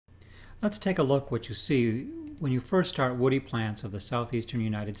Let's take a look what you see when you first start Woody Plants of the Southeastern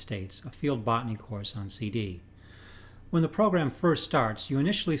United States, a field botany course on CD. When the program first starts, you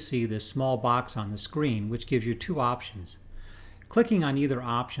initially see this small box on the screen which gives you two options. Clicking on either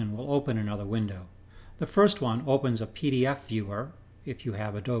option will open another window. The first one opens a PDF viewer. If you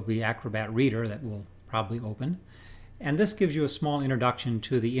have Adobe Acrobat Reader, that will probably open. And this gives you a small introduction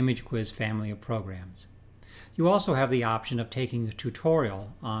to the ImageQuiz family of programs. You also have the option of taking a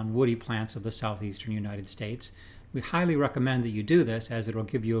tutorial on woody plants of the southeastern United States. We highly recommend that you do this as it will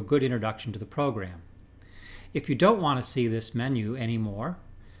give you a good introduction to the program. If you don't want to see this menu anymore,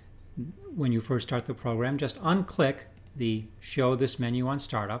 when you first start the program, just unclick the Show This Menu on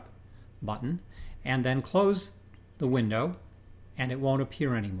Startup button and then close the window and it won't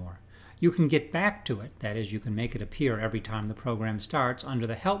appear anymore. You can get back to it, that is, you can make it appear every time the program starts under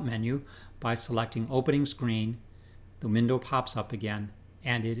the Help menu by selecting Opening Screen. The window pops up again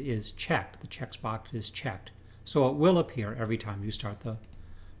and it is checked. The checkbox is checked. So it will appear every time you start the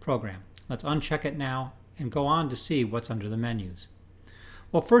program. Let's uncheck it now and go on to see what's under the menus.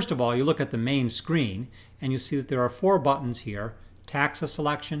 Well, first of all, you look at the main screen and you see that there are four buttons here: Taxa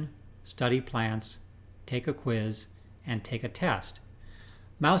Selection, Study Plants, Take a Quiz, and Take a Test.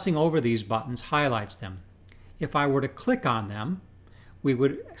 Mousing over these buttons highlights them. If I were to click on them, we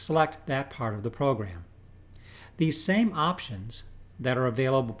would select that part of the program. These same options that are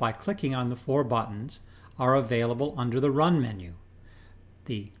available by clicking on the four buttons are available under the Run menu.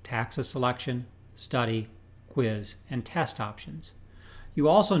 The Taxa Selection, Study, Quiz, and Test options. You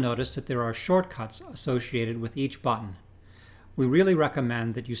also notice that there are shortcuts associated with each button. We really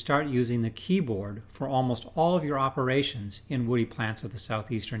recommend that you start using the keyboard for almost all of your operations in woody plants of the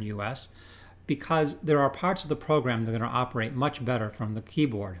southeastern U.S. because there are parts of the program that are going to operate much better from the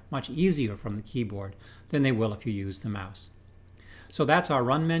keyboard, much easier from the keyboard than they will if you use the mouse. So that's our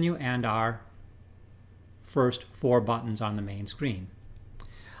Run menu and our first four buttons on the main screen.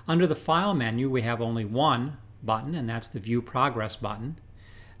 Under the File menu, we have only one button, and that's the View Progress button.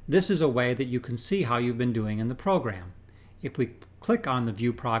 This is a way that you can see how you've been doing in the program. If we click on the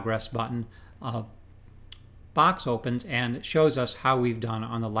View Progress button, a box opens and it shows us how we've done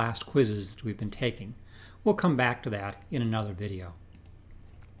on the last quizzes that we've been taking. We'll come back to that in another video.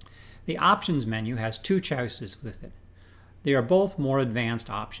 The Options menu has two choices with it. They are both more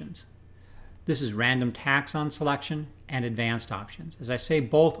advanced options. This is Random Taxon Selection and Advanced Options. As I say,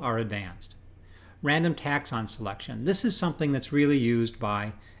 both are advanced. Random Taxon Selection. This is something that's really used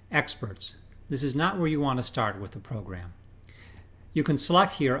by experts. This is not where you want to start with the program. You can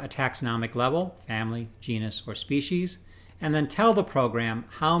select here a taxonomic level, family, genus, or species, and then tell the program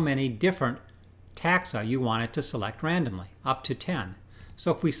how many different taxa you want it to select randomly, up to 10.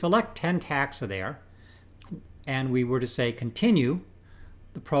 So if we select 10 taxa there, and we were to say continue,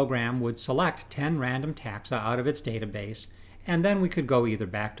 the program would select 10 random taxa out of its database, and then we could go either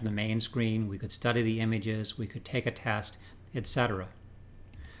back to the main screen, we could study the images, we could take a test, etc.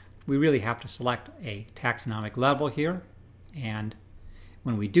 We really have to select a taxonomic level here, and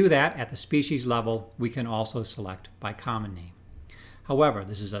when we do that at the species level, we can also select by common name. However,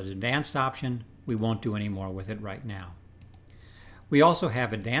 this is an advanced option. We won't do any more with it right now. We also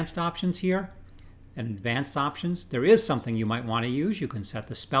have advanced options here. In advanced options, there is something you might want to use. You can set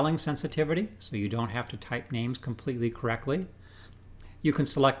the spelling sensitivity so you don't have to type names completely correctly. You can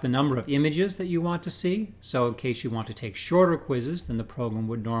select the number of images that you want to see. So in case you want to take shorter quizzes than the program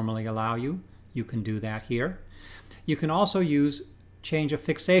would normally allow you, you can do that here. You can also change a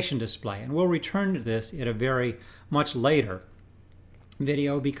fixation display, and we'll return to this in a very much later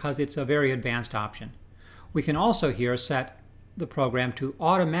video because it's a very advanced option. We can also here set the program to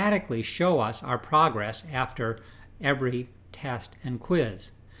automatically show us our progress after every test and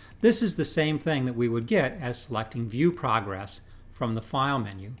quiz. This is the same thing that we would get as selecting View Progress from the File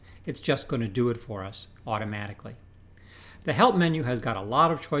menu. It's just going to do it for us automatically. The Help menu has got a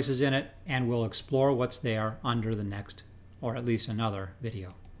lot of choices in it, and we'll explore what's there under the next, or at least another, video.